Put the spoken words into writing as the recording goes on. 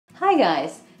Hi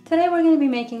guys! Today we're going to be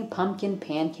making pumpkin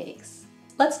pancakes.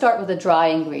 Let's start with the dry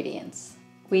ingredients.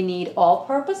 We need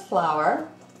all-purpose flour.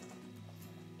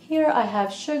 Here I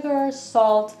have sugar,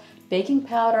 salt, baking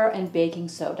powder, and baking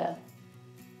soda.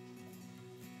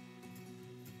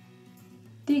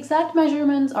 The exact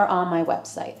measurements are on my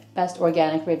website,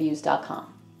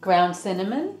 bestorganicreviews.com. Ground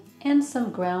cinnamon and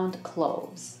some ground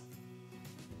cloves.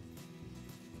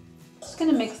 Just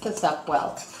going to mix this up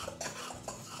well.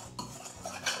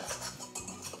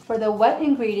 For the wet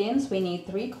ingredients, we need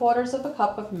 3/4 of a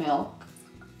cup of milk,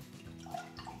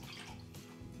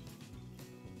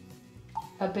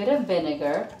 a bit of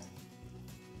vinegar,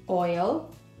 oil,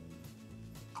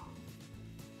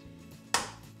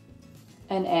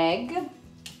 an egg,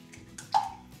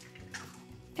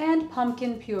 and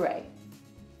pumpkin puree.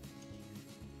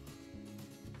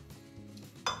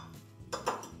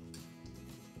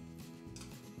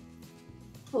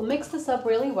 We'll mix this up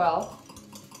really well.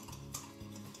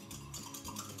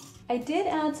 I did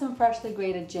add some freshly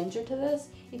grated ginger to this.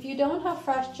 If you don't have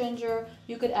fresh ginger,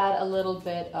 you could add a little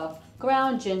bit of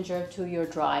ground ginger to your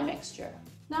dry mixture.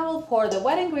 Now we'll pour the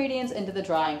wet ingredients into the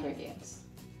dry ingredients.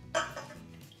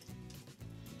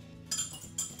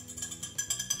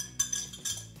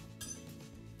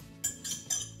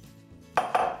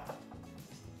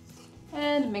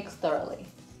 And mix thoroughly.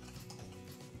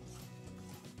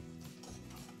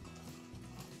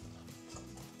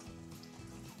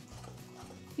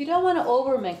 You don't want to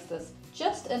overmix this,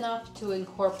 just enough to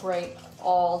incorporate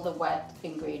all the wet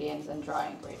ingredients and dry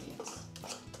ingredients.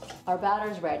 Our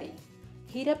batter's ready.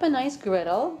 Heat up a nice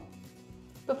griddle.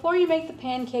 Before you make the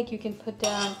pancake, you can put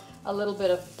down a little bit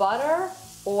of butter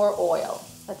or oil.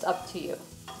 That's up to you.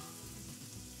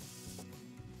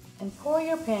 And pour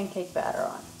your pancake batter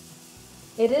on.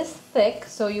 It is thick,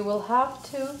 so you will have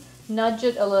to nudge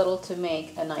it a little to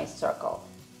make a nice circle.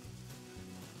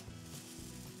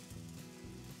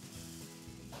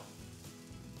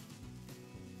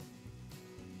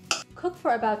 Cook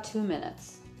for about 2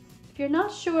 minutes. If you're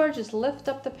not sure, just lift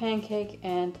up the pancake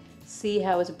and see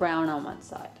how it's brown on one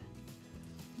side.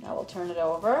 Now we'll turn it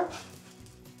over.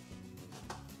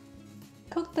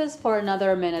 Cook this for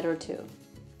another minute or two.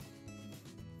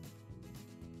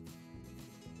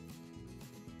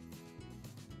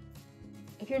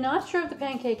 If you're not sure if the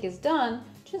pancake is done,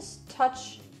 just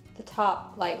touch the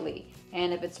top lightly,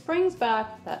 and if it springs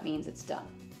back, that means it's done.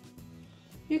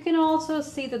 You can also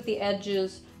see that the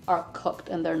edges are cooked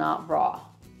and they're not raw.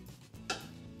 Check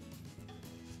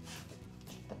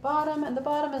the bottom, and the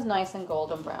bottom is nice and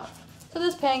golden brown. So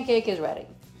this pancake is ready.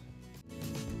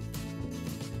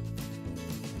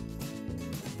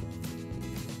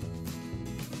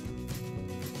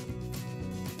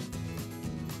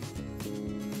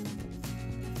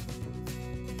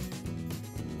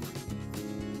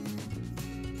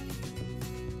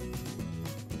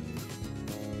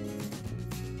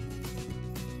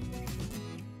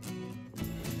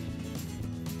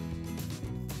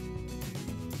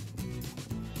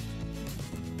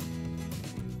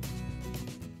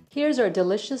 Here's our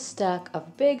delicious stack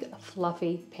of big,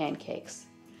 fluffy pancakes.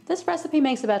 This recipe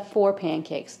makes about 4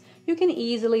 pancakes. You can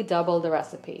easily double the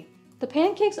recipe. The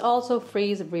pancakes also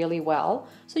freeze really well,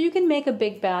 so you can make a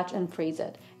big batch and freeze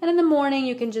it. And in the morning,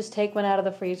 you can just take one out of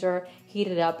the freezer, heat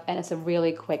it up, and it's a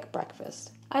really quick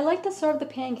breakfast. I like to serve the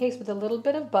pancakes with a little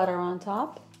bit of butter on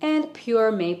top and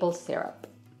pure maple syrup.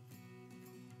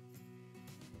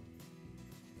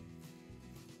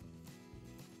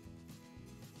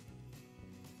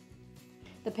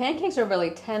 The pancakes are really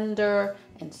tender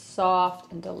and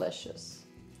soft and delicious.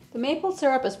 The maple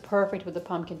syrup is perfect with the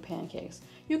pumpkin pancakes.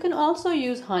 You can also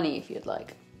use honey if you'd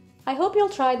like. I hope you'll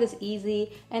try this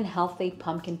easy and healthy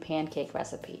pumpkin pancake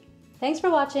recipe. Thanks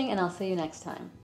for watching, and I'll see you next time.